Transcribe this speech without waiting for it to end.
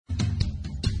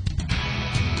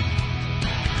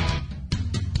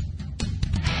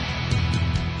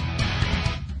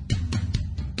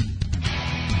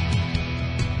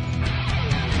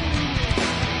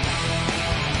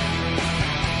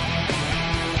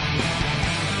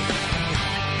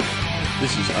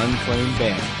This is Unclaimed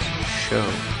Bands, show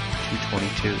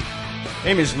 222.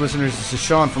 Hey, music listeners, this is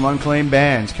Sean from Unclaimed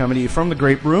Bands, coming to you from the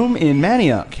Great Room in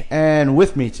Manayunk. And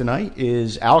with me tonight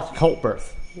is Alex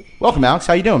Coltberth. Welcome, Alex.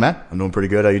 How you doing, man? I'm doing pretty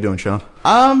good. How you doing, Sean?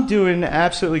 I'm doing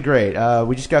absolutely great.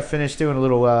 We just got finished doing a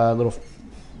little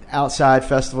outside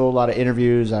festival, a lot of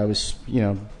interviews. I was,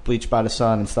 bleached by the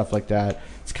sun and stuff like that.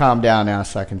 It's calmed down now,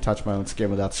 so I can touch my own skin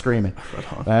without screaming.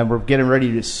 And we're getting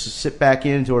ready to sit back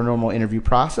into our normal interview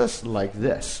process like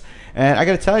this. And I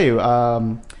got to tell you, I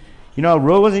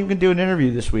really wasn't even going to do an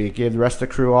interview this week. Gave the rest of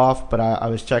the crew off, but I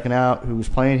was checking out who was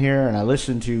playing here, and I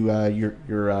listened to your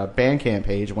Bandcamp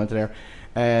page. Went there,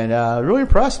 and really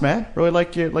impressed, man. Really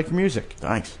like your music.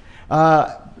 Thanks.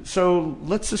 So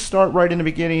let's just start right in the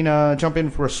beginning. Jump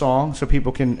in for a song so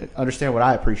people can understand what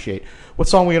I appreciate. What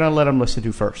song are we going to let them listen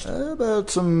to first? About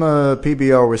some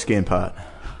PBR Whiskey and Pot.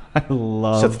 I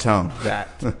love Set the tone. that.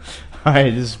 All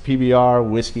right, this is PBR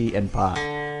Whiskey and Pot.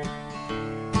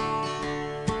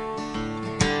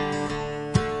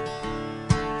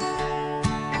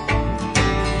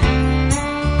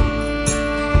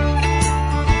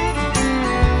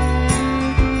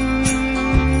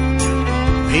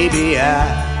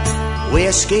 PBR,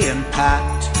 whiskey and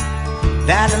pot,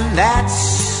 that's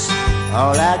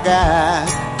all I got.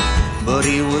 But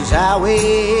it was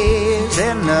always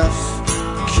enough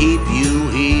to keep you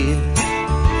here.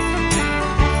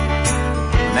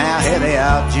 Now here they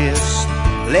are, just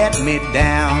let me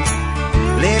down,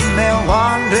 leave me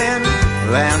wandering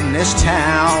around this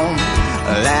town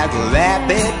like a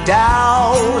rabid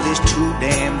dog that's too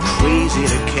damn crazy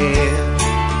to care.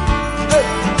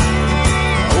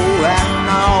 I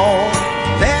know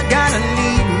they're gonna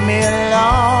leave me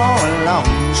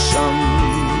lonesome.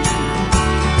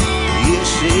 You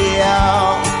see,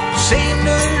 y'all seem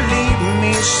to leave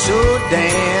me so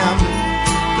damn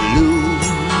blue.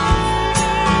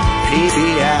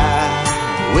 PBR,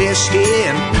 whiskey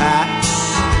and pots,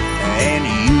 and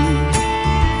you.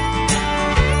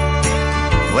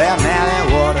 Well, now that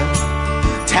water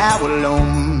tower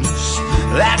looms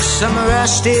like some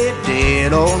rusty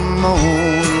dead old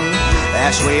moon.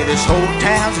 That's where this whole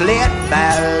town's lit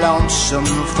by a lonesome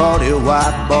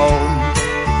 40-watt bulb.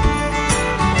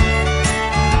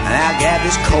 And I got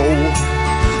this cold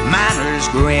miner's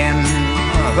grin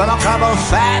from a couple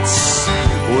fights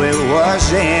we was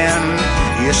in.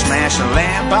 You smashed a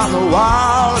lamp on the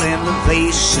wall and the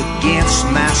vase against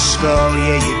my skull.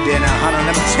 Yeah, you did, honey,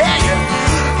 let me tell you.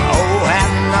 Oh, I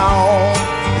know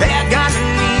they're gonna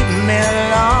leave me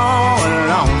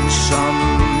lonesome.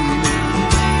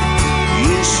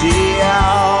 You see,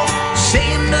 y'all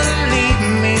seem to leave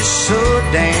me so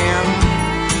damn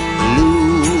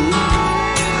blue.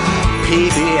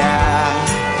 PBR,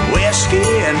 whiskey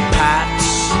and pots,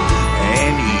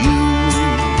 and you.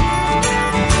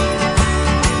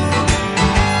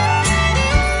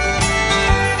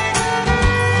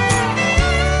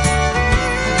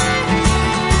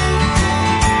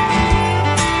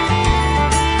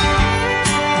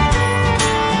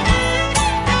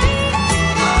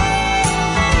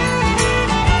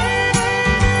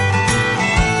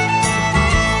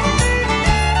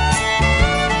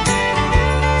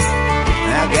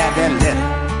 That letter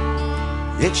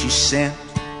that you sent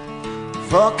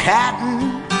for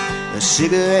cotton, the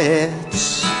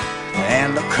cigarettes,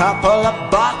 and a couple of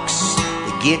bucks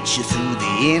to get you through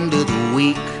the end of the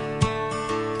week.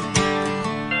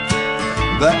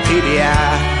 But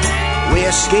PBR,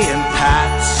 whiskey and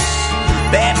pots,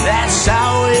 babe, that's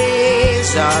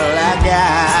always all I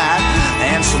got.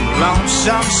 And some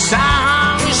lonesome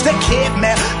songs to keep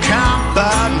me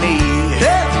company.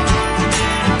 Hey!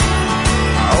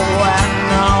 Oh, I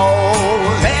know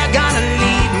they're gonna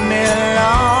leave me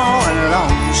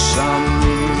lonesome.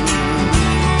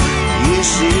 You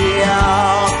see,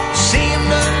 y'all seem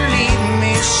to leave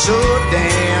me so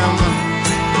damn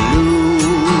blue.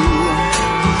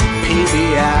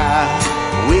 PBR,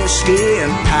 whiskey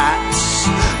and pots.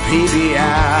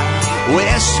 PBR,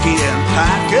 whiskey and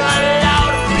pot. Good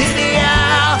Lord,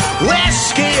 PBR,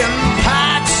 whiskey and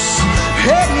pots.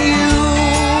 And you.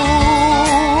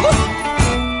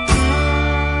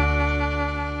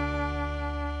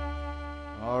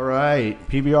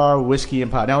 PBR, whiskey, and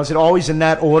pot. Now, is it always in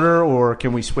that order, or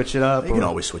can we switch it up? You can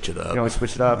always switch it up. You can always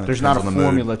switch it up. There's not a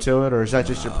formula to it, or is that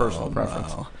just your personal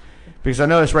preference? Because I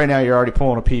notice right now you're already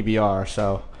pulling a PBR,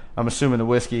 so I'm assuming the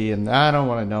whiskey, and I don't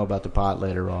want to know about the pot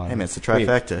later on. Hey, man, it's the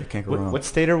trifecta. Can't go wrong. What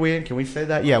state are we in? Can we say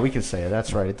that? Yeah, we can say it.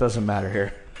 That's right. It doesn't matter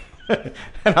here. And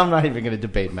I'm not even going to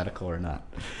debate medical or not.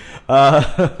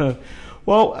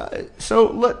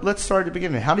 So let's start at the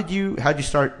beginning. How did you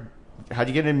start how'd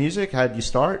you get into music? How'd you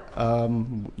start?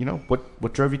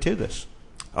 What drove you to this?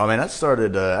 Oh man, that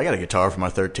started. I got a guitar for my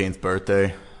 13th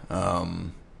birthday,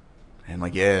 and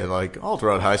all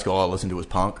throughout high school, all I listened to was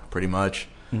punk, pretty much.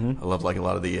 I loved like a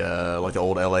lot of the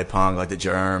old LA punk, like the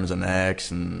Germs and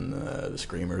X and the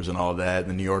Screamers and all of that, and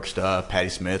the New York stuff, Patti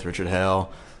Smith, Richard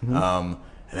Hell. And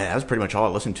that was pretty much all I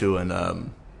listened to in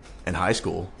high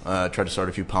school. Tried to start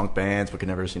a few punk bands, but could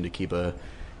never seem to keep a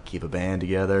band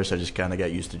together. So I just kind of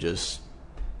got used to just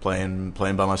playing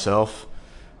by myself,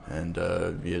 and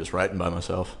just writing by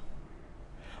myself.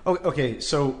 Oh, okay,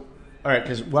 so all right,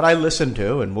 because what I listen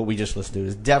to and what we just listened to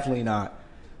is definitely not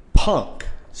punk.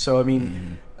 So I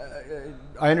mean,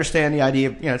 I understand the idea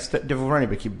of it's difficult for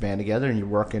anybody to keep a band together, and you're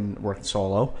working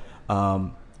solo.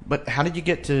 But how did you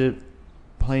get to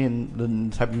playing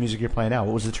the type of music you're playing now?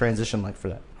 What was the transition like for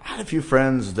that? I had a few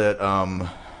friends that.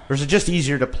 Or is it just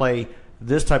easier to play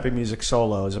this type of music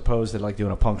solo as opposed to like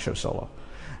doing a punk show solo?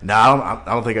 No, I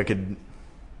don't think I could.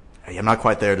 I'm not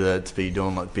quite there to be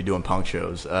doing punk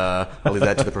shows. I'll leave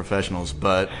that to the professionals.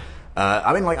 But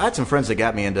I had some friends that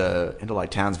got me into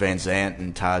like Townes Van Zandt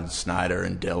and Todd Snyder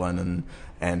and Dylan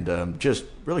and just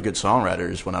really good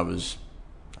songwriters when I was,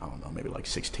 I don't know, maybe like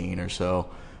 16 or so.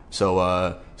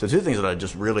 So two things that I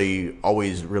just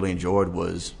always really enjoyed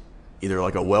was either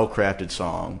like a well-crafted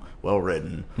song,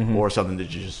 well-written, or something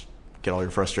that you just get all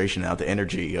your frustration out, the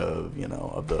energy of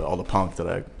all the punk that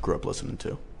I grew up listening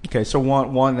to. Okay, so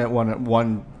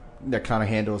one that kind of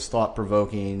handles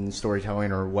thought-provoking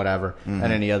storytelling or whatever, and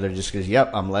any other just goes,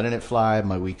 yep, I'm letting it fly,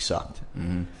 my week sucked.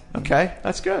 Okay,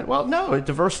 that's good. Well, no,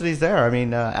 diversity's there. I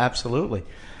mean, absolutely.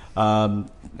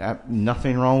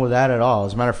 Nothing wrong with that at all.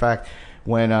 As a matter of fact,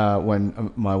 when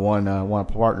my one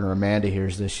partner, Amanda,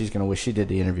 hears this, she's going to wish she did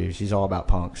the interview. She's all about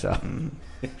punk, so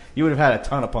you would have had a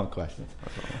ton of punk questions.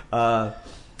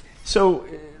 So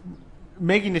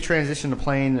making the transition to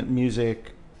playing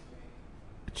music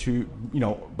to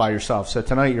by yourself. So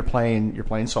tonight you're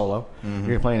playing solo.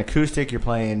 You're playing acoustic. You're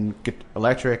playing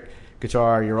electric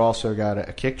guitar. You're also got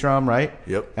a kick drum, right?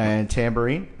 Yep. And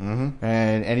tambourine.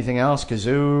 And anything else,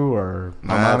 kazoo or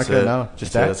harmonica? No,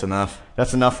 just that. That's enough.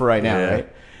 That's enough for right now, right?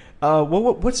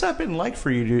 What's that been like for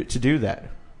you to do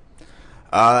that?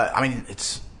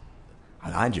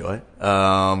 I enjoy it.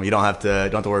 You don't have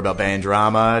to worry about band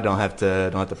drama. Don't have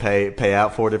to pay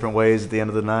out 4 different ways at the end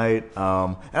of the night.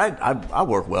 And I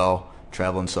work well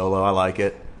traveling solo. I like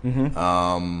it. It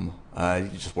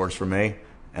just works for me,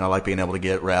 and I like being able to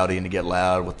get rowdy and to get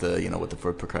loud with the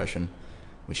foot percussion,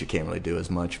 which you can't really do as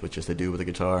much with just a dude with a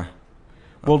guitar.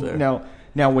 Well,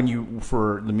 now when you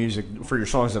for the music for your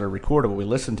songs that are recorded, what we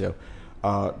listen to.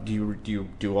 Do you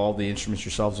do all the instruments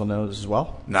yourselves on those as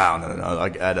well? No. I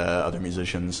add other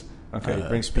musicians. Okay,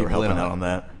 brings people helping out on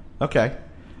that. Okay, I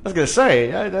was gonna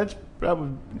say that's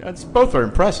both are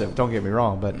impressive. Don't get me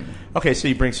wrong, but okay, so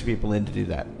you bring some people in to do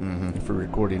that for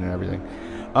recording and everything.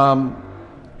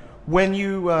 When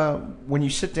you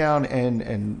sit down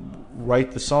and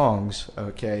write the songs,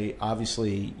 okay,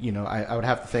 obviously I would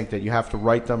have to think that you have to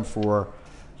write them for.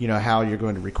 How you're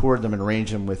going to record them and arrange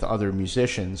them with other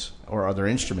musicians or other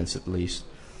instruments, at least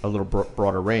a little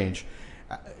broader range.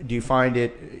 Do you find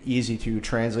it easy to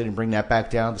translate and bring that back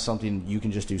down to something you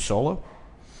can just do solo?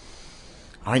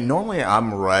 Normally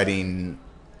I'm writing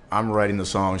the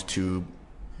songs to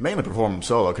mainly perform them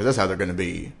solo because that's how they're going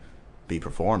to be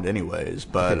performed anyways.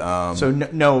 But okay. So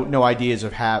no ideas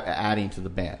of adding to the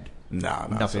band. No,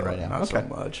 nothing right now. Not so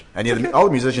much. And all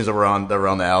the musicians that were on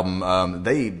the album,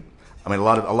 a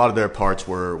lot of their parts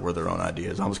were their own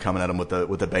ideas. I was coming at them with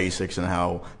the basics and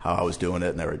how I was doing it,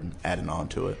 and they were adding on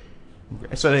to it.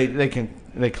 So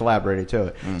they collaborated to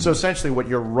it. So essentially, what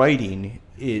you're writing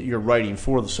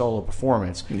for the solo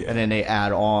performance, and then they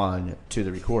add on to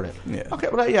the recording. Yeah. Okay,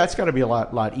 well, it's got to be a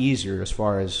lot easier as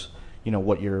far as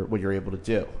what you're able to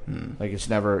do. Like it's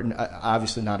never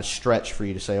obviously not a stretch for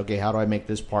you to say, okay, how do I make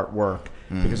this part work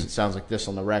because it sounds like this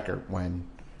on the record when.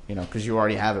 Because you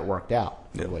already have it worked out.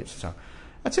 So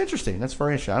that's interesting. That's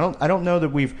very interesting. I don't know that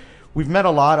we've met a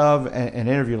lot of and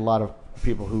interviewed a lot of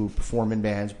people who perform in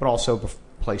bands, but also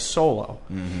play solo.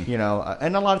 And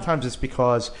a lot of times it's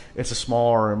because it's a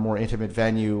smaller and more intimate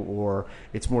venue, or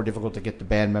it's more difficult to get the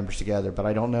band members together. But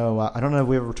I don't know. I don't know if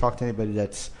we ever talked to anybody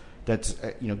that's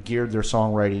geared their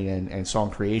songwriting and song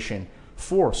creation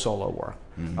for solo work.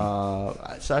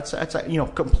 So that's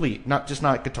complete, not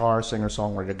guitar, singer,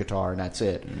 songwriter, guitar, and that's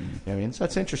it. So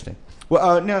that's interesting.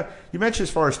 Well, now you mentioned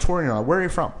as far as touring, where are you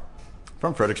from?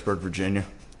 From Fredericksburg, Virginia.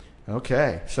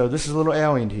 Okay, so this is a little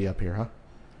alien to you up here, huh?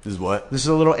 This is what? This is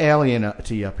a little alien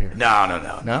to you up here. No,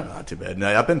 No? not too bad.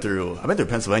 No, I've been through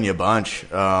Pennsylvania a bunch.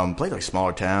 Played like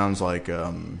smaller towns like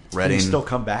Reading. Can you still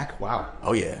come back? Wow.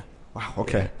 Oh yeah. Wow.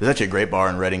 Okay. Yeah. There's actually a great bar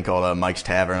in Reading called Mike's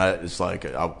Tavern. I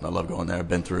love going there. I've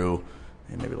been through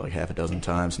maybe like half a dozen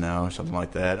times now, or something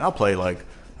like that. I'll play like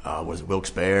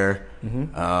Wilkes-Barre.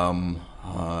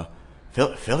 Mm-hmm.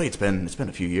 Philly. It's been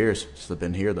a few years since I've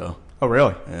been here though. Oh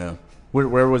really? Yeah.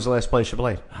 Where was the last place you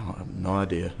played? I have no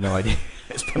idea. No idea.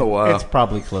 It's been a while. It's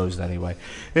probably closed anyway.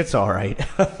 It's all right.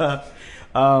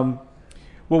 Well,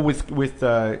 with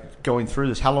going through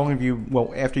this, how long have you?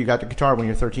 Well, after you got the guitar when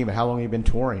you were 13, but how long have you been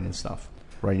touring and stuff,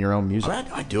 writing your own music?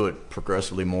 I do it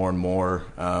progressively more and more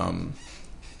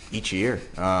each year.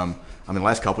 I mean, the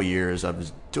last couple of years, I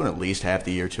was doing at least half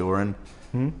the year touring,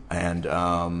 and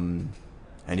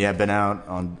yeah, I've been out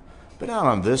on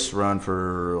this run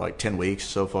for like 10 weeks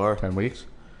so far. 10 weeks.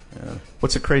 Yeah.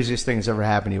 What's the craziest thing that's ever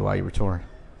happened to you while you were touring?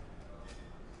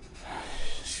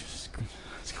 It's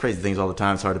crazy things all the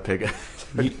time. It's hard to pick.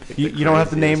 You don't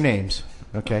have to name names,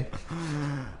 okay?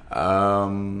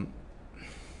 Now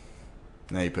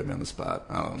you put me on the spot.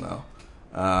 I don't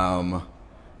know.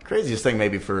 Craziest thing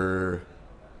maybe for.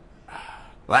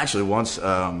 Well, actually, once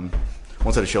at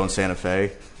a show in Santa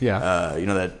Fe. Yeah. You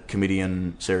know that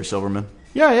comedian Sarah Silverman?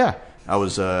 Yeah. I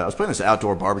was playing this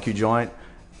outdoor barbecue joint,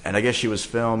 and I guess she was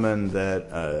filming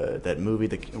that movie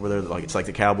where they're like it's like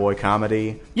the cowboy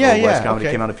comedy. Old West comedy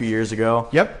came out a few years ago.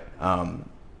 Yep.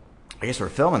 I guess we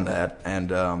were filming that,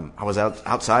 and I was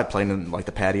outside playing in like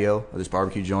the patio of this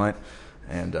barbecue joint,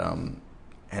 and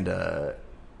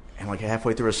like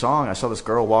halfway through a song, I saw this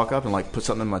girl walk up and like put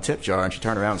something in my tip jar, and she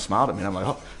turned around and smiled at me, and I'm like,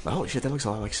 oh, holy shit, that looks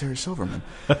a lot like Sarah Silverman.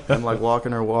 And I'm like walk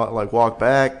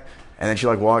back, and then she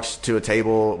like walks to a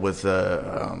table with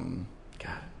Doogie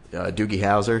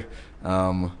Howser.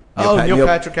 Neil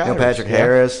Patrick Harris. Neil Patrick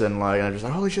Harris, and like I'm just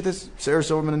like, holy shit, this is Sarah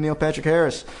Silverman and Neil Patrick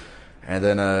Harris. And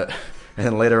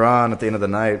then later on at the end of the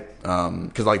night,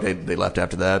 because like they left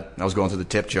after that, I was going through the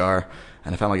tip jar,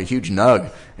 and I found like a huge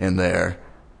nug in there.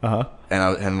 Uh-huh. And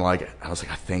I was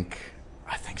like, I think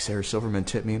Sarah Silverman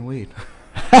tipped me in weed.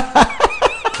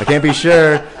 I can't be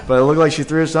sure, but it looked like she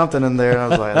threw something in there, and I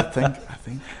was like, I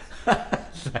think.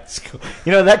 That's cool.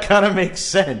 You know, that kind of makes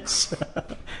sense.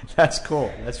 That's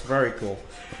cool. That's very cool.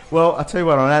 Well, I'll tell you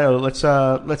what. On that,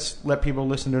 let's let people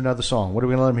listen to another song. What are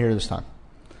we gonna let them hear this time?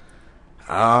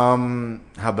 How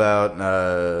about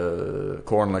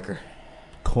Corn Liquor?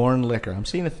 Corn Liquor. I'm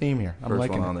seeing a theme here. I'm First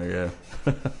liking one on it. there,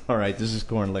 yeah. All right, this is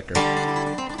Corn Liquor.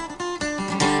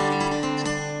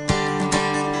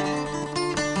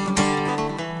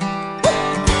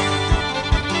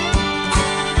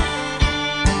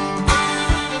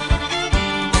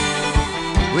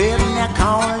 Well, now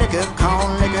corn liquor,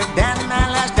 down in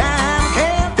my last dime.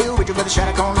 Can't feel with you with a shot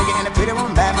of corn liquor and a pretty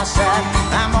one by my side.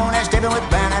 I'm on that stepping with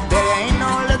brown, I bet it ain't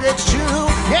no look, it's true.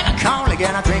 Yeah, corn liquor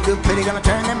and I drink good pretty, gonna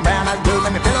turn them brown eyes blue.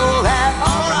 Let me feel all that,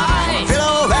 alright. Feel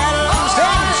all that along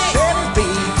 7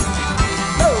 feet.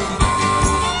 Oh,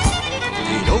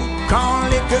 you know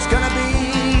corn liquor's gonna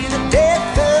be the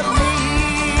death of me.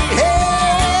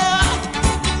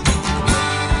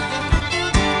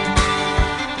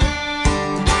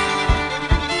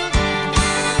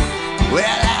 Well,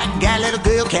 I got a little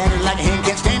girl catted like a hen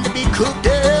can't stand to be cooked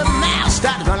up. Mouth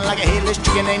started running like a headless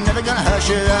chicken, ain't never gonna hush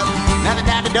her up. Now the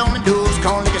diver don't endorse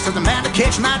corn liquor, so the man to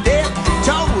catch my death.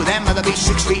 Told that mother be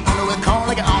 6 feet under with corn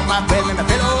liquor on my breath. And I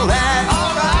feel all that,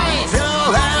 alright, feel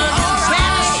all that,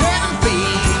 alright. 7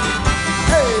 feet.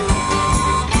 Hey,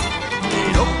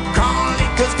 you know corn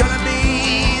liquor's gonna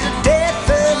be the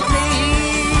death of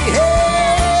me. Hey.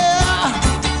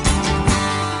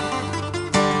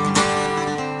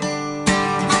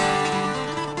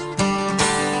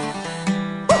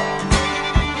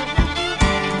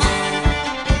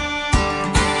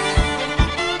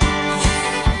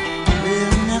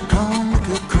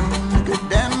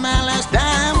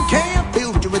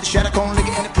 Shut a corn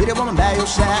liquor and a pretty woman by your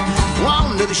side.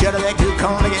 One little shot of that good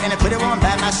corn liquor and a pretty woman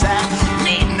by my side.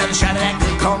 Need another shot of that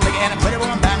good corn liquor and a pretty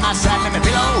woman by my side. Let me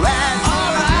feel alright.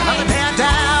 Alright. On the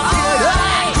downtown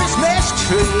Christmas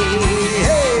tree.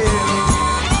 Hey.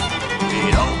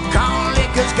 You know corn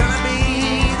liquor's gonna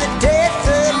be the death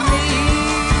of me.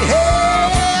 Hey.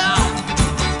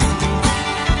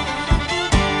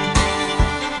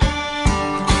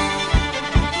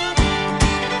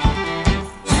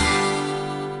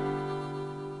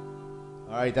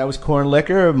 All right, that was Corn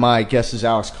Liquor. My guest is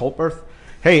Alex Coltberth.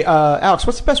 Hey, Alex,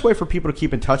 what's the best way for people to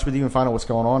keep in touch with you and find out what's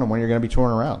going on and when you're going to be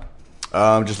touring around?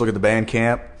 Just look at the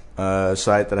Bandcamp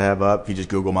site that I have up. If you just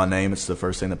Google my name, it's the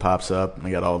first thing that pops up. I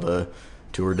got all the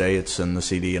tour dates and the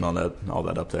CD and all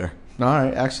that up there. All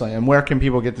right, excellent. And where can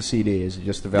people get the CD? Is it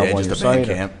just available on your just site?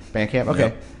 Bandcamp. Bandcamp? Okay.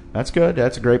 Yep. That's good.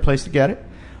 That's a great place to get it.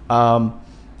 Tell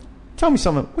me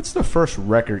something. What's the first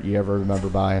record you ever remember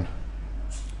buying?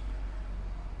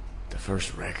 The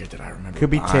first record that I remember Could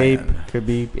be buying. tape, could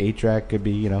be 8-track, could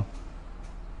be, Jeez,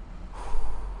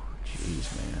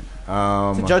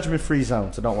 man. it's a judgment-free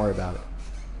zone, so don't worry about it.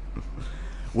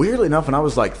 Weirdly enough, when I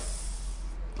was like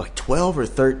 12 or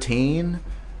 13,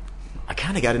 I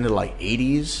kind of got into like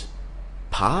 80s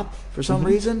pop for some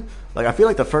reason. Like I feel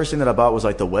like the first thing that I bought was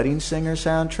like the Wedding Singer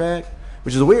soundtrack,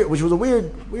 which was a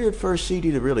weird first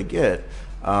CD to really get.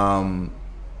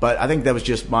 But I think that was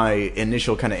just my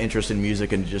initial kind of interest in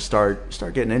music and just start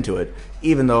getting into it.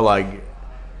 Even though I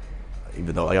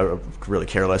really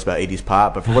care less about 80s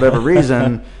pop, but for whatever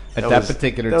reason At that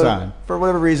particular time. For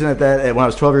whatever reason when I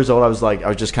was 12 years old, I was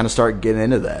just kind of starting getting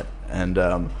into that. And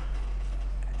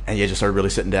just started really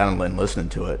sitting down and listening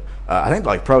to it. I think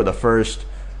like probably the first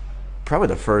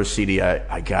CD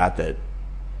I got that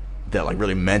like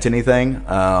really meant anything,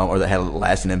 or that had a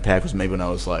lasting impact was maybe when I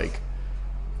was like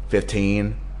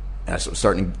 15, and I was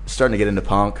starting to get into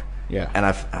punk. Yeah. And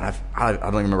I don't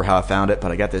even remember how I found it,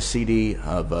 but I got this CD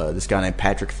of this guy named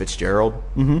Patrick Fitzgerald.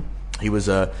 Mm-hmm. He was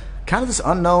kind of this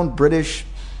unknown British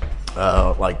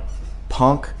like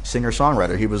punk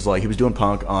singer-songwriter. He was doing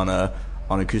punk on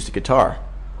acoustic guitar.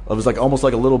 It was like almost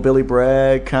like a little Billy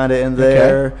Bragg kind of in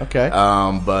there. Okay.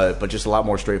 But just a lot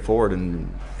more straightforward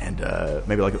and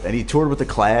maybe and he toured with the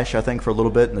Clash, I think, for a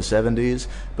little bit in the 70s,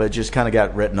 but just kind of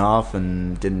got written off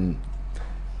and didn't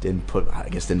put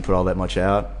all that much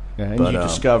out. Yeah, and but, you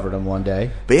discovered him one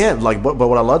day. But yeah, but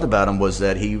what I loved about him was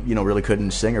that he really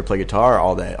couldn't sing or play guitar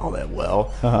all that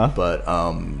well. Uh-huh. But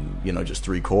just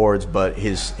 3 chords. But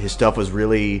his stuff was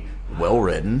really well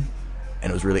written, and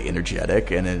it was really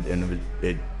energetic, and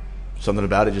it something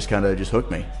about it just kind of hooked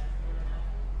me.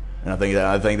 And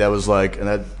I think that was like, and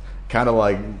that kind of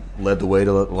like led the way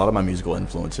to a lot of my musical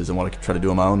influences, and want to try to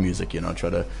do my own music. Try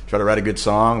to write a good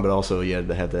song, but also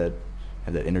to have that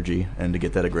energy and to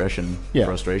get that aggression,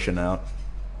 frustration out.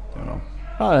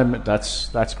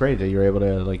 That's great that you're able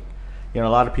to a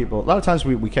lot of times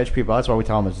we catch people. That's why we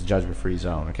tell them it's a judgment-free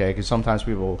zone, okay? Because sometimes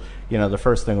people, the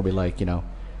first thing will be like,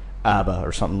 ABBA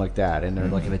or something like that, and they're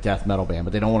like in a death metal band,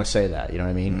 but they don't want to say that. You know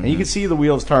what I mean? And you can see the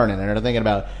wheels turning, and they're not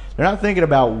thinking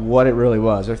about what it really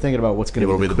was. They're thinking about what's going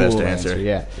to be the best cool answer.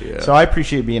 Yeah. So I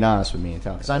appreciate being honest with me and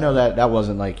telling, because I know that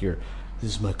wasn't like this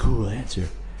is my cool answer.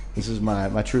 This is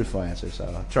my truthful answer.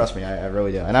 So trust me, I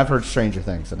really do. And I've heard stranger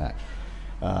things than that.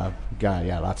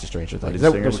 Lots of stranger things.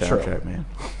 Singer soundtrack, man.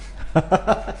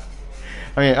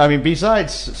 I mean,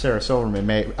 besides Sarah Silverman,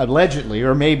 may allegedly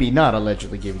or maybe not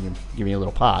allegedly giving you a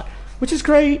little pot, which is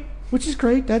great.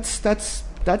 That's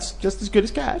just as good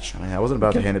as cash. I mean, I wasn't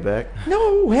about to hand it back.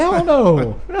 No, hell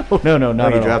no, no,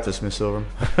 not you at dropped this, Miss Silverman.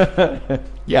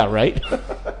 Yeah, right.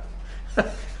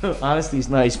 Honesty's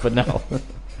nice, but no.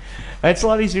 It's a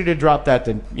lot easier to drop that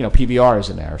than PBR is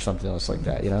in there or something else like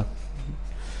that.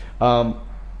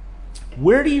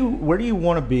 Where do you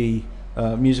want to be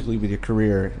musically with your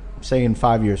career? Say in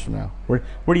 5 years from now, where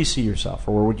do you see yourself,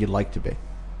 or where would you like to be?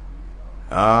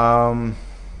 5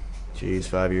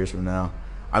 years from now.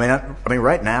 I mean,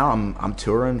 right now I'm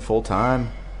touring full time,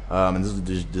 and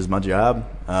this is my job.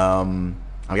 I've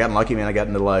gotten lucky, man.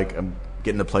 I'm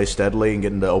getting to play steadily and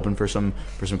getting to open for some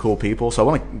cool people. So I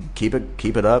want to keep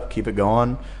it up, keep it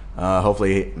going.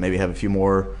 Hopefully, maybe have a few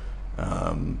more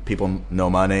people know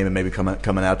my name and maybe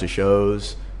coming out to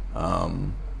shows.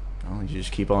 You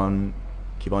just keep on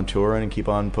touring and keep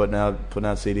on putting out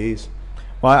CDs.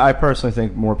 Well, I personally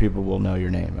think more people will know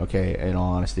your name, okay, in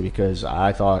all honesty, because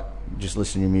I thought just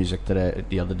listening to your music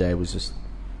the other day was just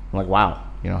like, wow,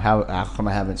 how come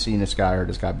I haven't seen this guy or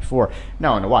this guy before?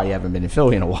 No, I know why. You haven't been in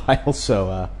Philly in a while,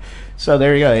 so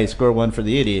there you go. Hey, score one for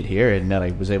the idiot here, and then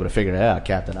I was able to figure it out,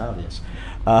 Captain Obvious.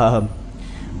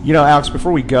 Alex,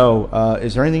 before we go,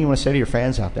 is there anything you want to say to your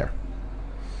fans out there?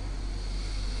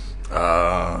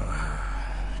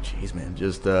 Jeez, man,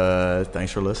 just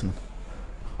thanks for listening.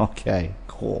 Okay,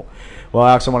 cool. Well,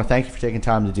 Alex, I want to thank you for taking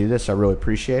time to do this. I really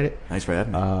appreciate it. Thanks for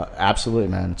having me. Absolutely,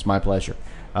 man. It's my pleasure.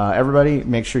 Everybody,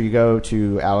 make sure you go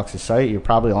to Alex's site. You're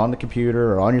probably on the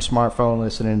computer or on your smartphone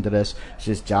listening to this.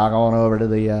 Just jog on over to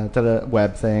the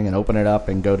web thing and open it up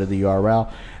and go to the URL.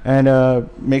 And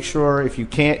make sure if you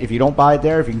don't buy it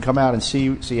there, if you can come out and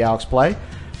see Alex play,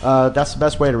 that's the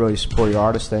best way to really support your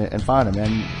artist and find him.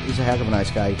 And he's a heck of a nice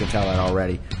guy. You can tell that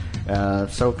already.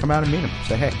 So come out and meet him.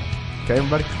 Say hey. Okay,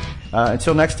 everybody?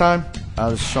 Until next time,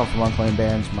 this is Sean from Unclaimed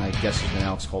Bands. My guest has been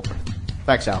Alex Coulter.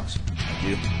 Thanks, Alex. Thank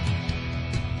you.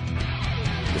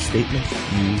 statements,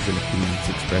 views, and opinions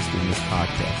expressed in this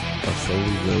podcast are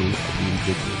solely those of the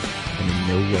individuals and in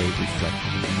no way reflect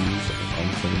the views of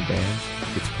Unclean Bands,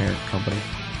 its parent company,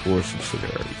 or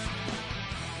subsidiaries.